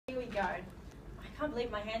going, I can't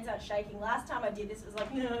believe my hands aren't shaking. Last time I did this, it was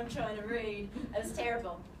like, no, I'm trying to read. It was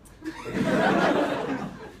terrible.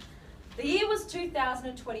 The year was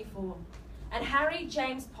 2024, and Harry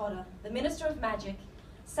James Potter, the Minister of Magic,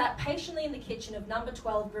 sat patiently in the kitchen of number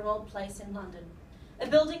 12 Grimmauld Place in London, a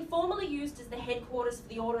building formerly used as the headquarters for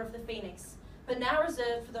the Order of the Phoenix, but now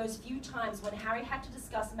reserved for those few times when Harry had to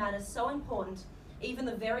discuss matters so important, even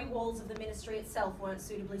the very walls of the ministry itself weren't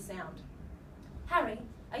suitably sound. Harry,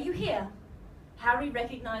 are you here? Harry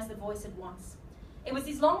recognised the voice at once. It was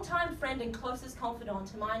his longtime friend and closest confidant,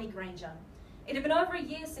 Hermione Granger. It had been over a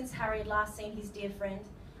year since Harry had last seen his dear friend,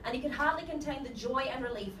 and he could hardly contain the joy and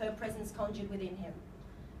relief her presence conjured within him.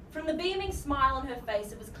 From the beaming smile on her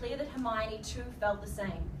face, it was clear that Hermione too felt the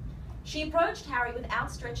same. She approached Harry with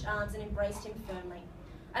outstretched arms and embraced him firmly.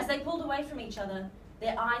 As they pulled away from each other,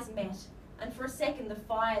 their eyes met, and for a second the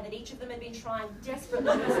fire that each of them had been trying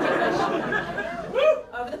desperately to extinguish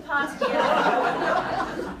over the past year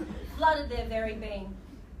flooded their very being.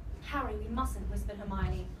 Harry, we mustn't, whispered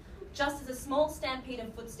Hermione, just as a small stampede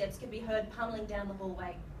of footsteps could be heard pummeling down the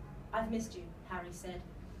hallway. I've missed you, Harry said.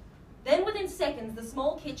 Then within seconds, the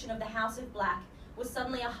small kitchen of the House of Black was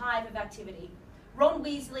suddenly a hive of activity. Ron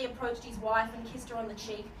Weasley approached his wife and kissed her on the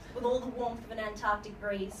cheek with all the warmth of an Antarctic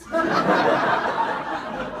breeze.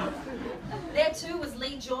 There too was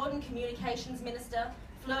Lee Jordan, Communications Minister,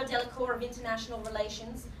 Fleur Delacour of International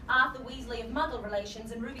Relations, Arthur Weasley of Muggle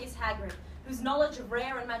Relations, and Rubeus Hagrid, whose knowledge of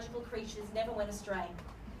rare and magical creatures never went astray.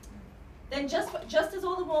 Then just as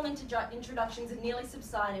all the warm introductions had nearly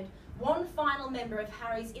subsided, one final member of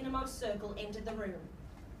Harry's innermost circle entered the room.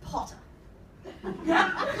 Potter.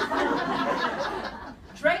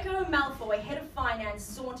 Draco Malfoy, head of finance,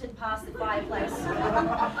 sauntered past the fireplace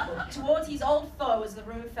towards his old foe as the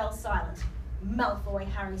room fell silent. Malfoy,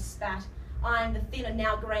 Harry spat, eyeing the thinner,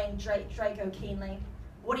 now greying Draco keenly.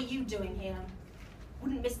 What are you doing here?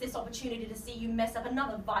 Wouldn't miss this opportunity to see you mess up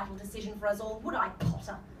another vital decision for us all, would I,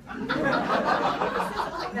 Potter?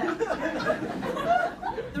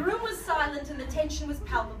 The room was silent and the tension was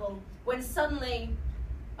palpable, when suddenly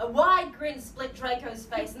a wide grin split Draco's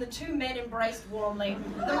face and the two men embraced warmly.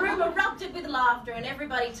 The room erupted with laughter and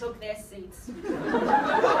everybody took their seats.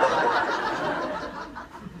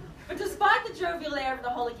 But despite the jovial air of the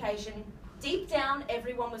whole occasion, deep down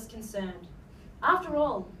everyone was concerned. After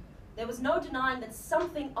all, there was no denying that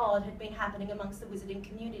something odd had been happening amongst the wizarding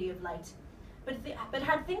community of late. But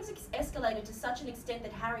had things escalated to such an extent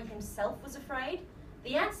that Harry himself was afraid?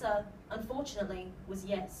 The answer, unfortunately, was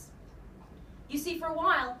yes. You see, for a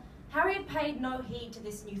while, Harry had paid no heed to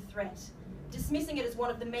this new threat, dismissing it as one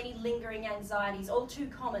of the many lingering anxieties all too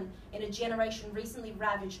common in a generation recently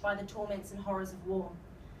ravaged by the torments and horrors of war.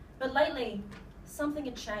 But lately, something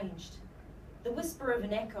had changed. The whisper of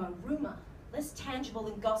an echo, rumour, less tangible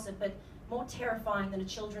than gossip, but more terrifying than a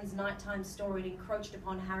children's nighttime story, had encroached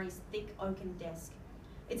upon Harry's thick oaken desk.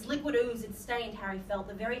 Its liquid ooze had stained, Harry felt,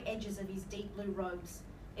 the very edges of his deep blue robes.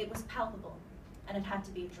 It was palpable, and it had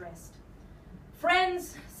to be addressed.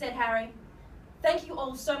 Friends, said Harry, thank you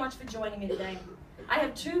all so much for joining me today. I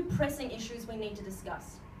have two pressing issues we need to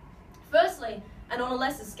discuss. Firstly, and on a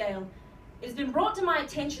lesser scale, it has been brought to my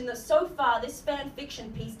attention that so far this fan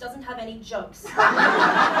fiction piece doesn't have any jokes.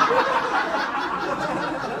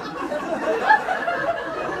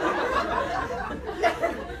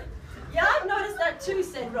 Yeah, I've noticed that too,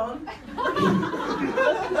 said Ron.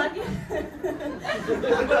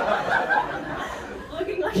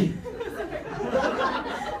 Looking like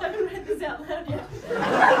I haven't read this out loud yet.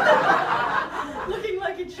 Looking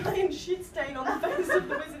like a giant shit stain on the face of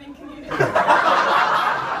the wizarding community.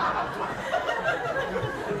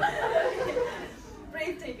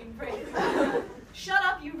 Breathe, Tegan, breathe. Shut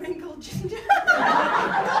up, you wrinkled ginger.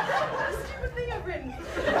 What a stupid thing I've written.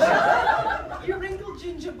 Shut up, you wrinkled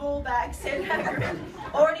ginger ball bag, said Hagrid,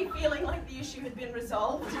 already feeling like the issue had been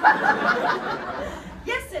resolved.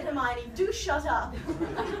 Yes, said Hermione, do shut up.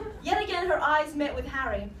 Yet again her eyes met with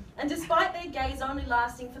Harry, and despite their gaze only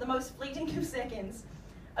lasting for the most fleeting of seconds,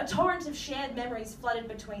 a torrent of shared memories flooded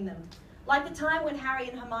between them. Like the time when Harry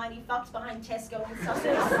and Hermione fucked behind Tesco in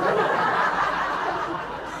Sussex.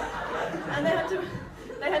 And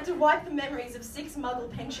they had to wipe the memories of 6 Muggle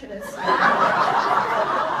pensioners.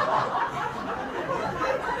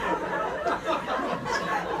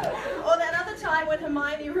 Or that other time when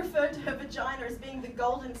Hermione referred to her vagina as being the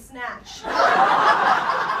golden snatch.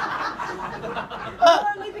 Not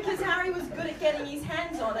only because Harry was good at getting his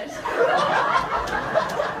hands on it,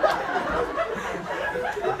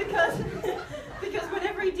 but because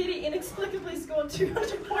whenever he did, he inexplicably scored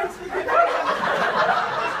 200 points for Gryffindor.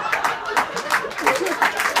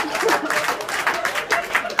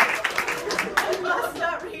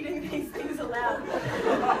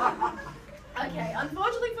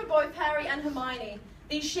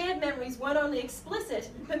 These shared memories weren't only explicit,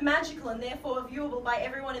 but magical and therefore viewable by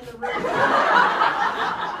everyone in the room.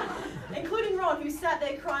 Including Ron, who sat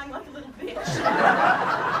there crying like a little bitch.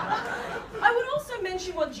 I would also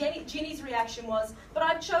mention what Ginny's reaction was, but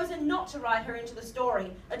I've chosen not to write her into the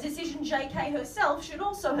story, a decision JK herself should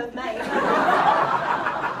also have made.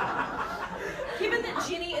 Given that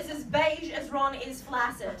Ginny is as beige as Ron is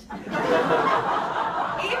flaccid.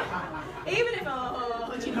 Even if,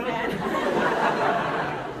 oh, Ginny fan.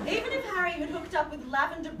 Even if Harry had hooked up with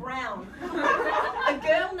Lavender Brown, a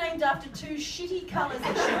girl named after two shitty colours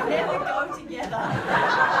that should never go together,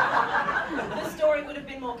 the story would have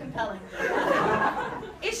been more compelling.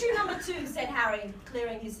 Issue number 2, said Harry,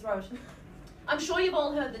 clearing his throat. I'm sure you've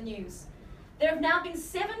all heard the news. There have now been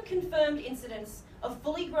 7 confirmed incidents of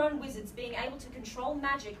fully grown wizards being able to control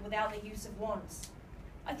magic without the use of wands.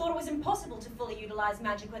 I thought it was impossible to fully utilise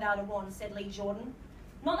magic without a wand, said Lee Jordan.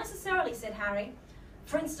 Not necessarily, said Harry.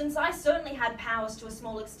 For instance, I certainly had powers to a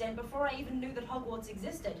small extent before I even knew that Hogwarts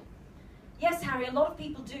existed. Yes, Harry, a lot of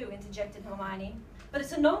people do, interjected Hermione. But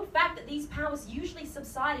it's a known fact that these powers usually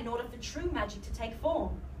subside in order for true magic to take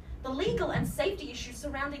form. The legal and safety issues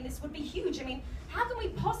surrounding this would be huge. I mean, how can we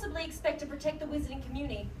possibly expect to protect the wizarding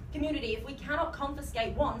community if we cannot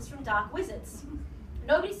confiscate wands from dark wizards?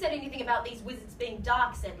 Nobody said anything about these wizards being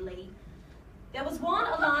dark, said Lee. There was one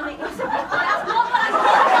alarming... That's not what I said!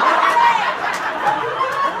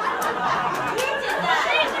 You did that!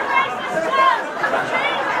 She's a racist slut!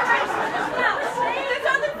 She's a racist slut! There's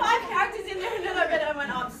only 5 characters in there, and then I read it and I went,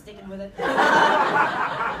 oh, I'm sticking with it.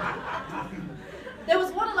 There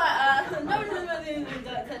was one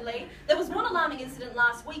said Lee. There was one alarming incident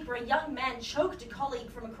last week where a young man choked a colleague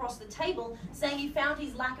from across the table, saying he found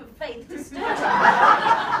his lack of faith disturbing.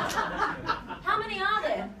 How many are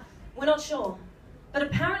there? We're not sure, but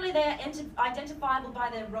apparently they are identifiable by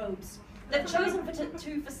their robes. They've chosen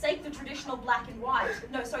to forsake the traditional black and white.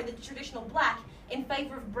 No, sorry, the traditional black in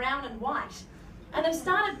favour of brown and white. And they've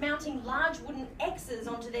started mounting large wooden X's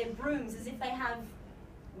onto their brooms as if they have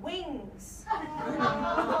wings. X-wings.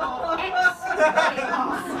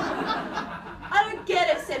 I don't get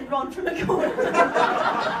it, said Ron from a corner,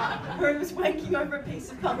 where he was wanking over a piece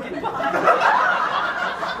of pumpkin pie.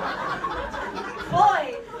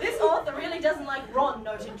 Boy, this author really doesn't like Ron,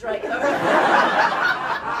 noted Draco. It's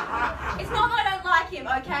not that I don't like him,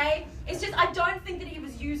 okay? It's just I don't think that he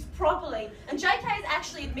was used properly. And JK has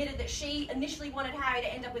actually admitted that she initially wanted Harry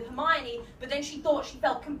to end up with Hermione, but then she thought she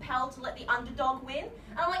felt compelled to let the underdog win.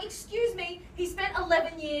 And I'm like, excuse me, he spent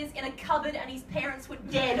 11 years in a cupboard and his parents were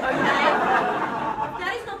dead, okay?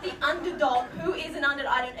 That is not the underdog. Who is an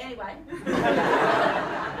underdog? I don't, anyway.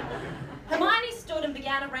 Hermione stood and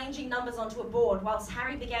began arranging numbers onto a board, whilst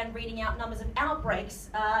Harry began reading out numbers of outbreaks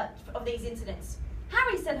of these incidents.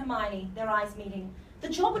 Harry, said Hermione, their eyes meeting, the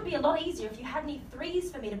job would be a lot easier if you had any 3s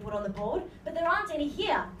for me to put on the board, but there aren't any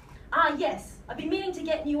here. Ah, yes, I've been meaning to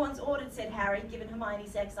get new ones ordered, said Harry, given Hermione's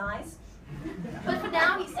sex eyes. But for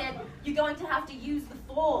now, he said, you're going to have to use the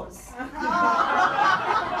 4s.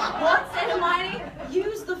 What, said Hermione?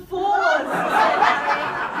 Use the 4s, said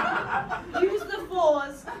Harry. Use the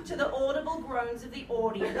 4s to the audible groans of the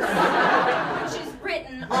audience, which is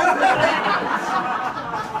written on the page.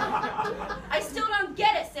 I still don't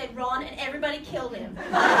get it, said Ron, and everybody killed him. To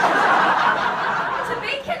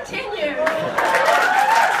be continued.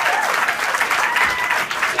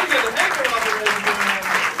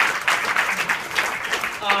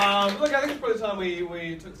 Look, I think it's probably time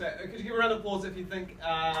we took that. Could you give a round of applause if you think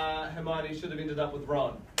Hermione should have ended up with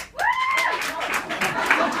Ron?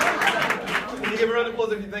 Can you give a round of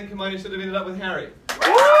applause if you think Hermione should have ended up with Harry?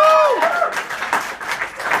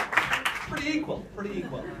 Pretty equal, pretty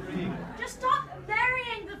equal, pretty equal. Just stop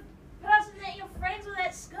burying the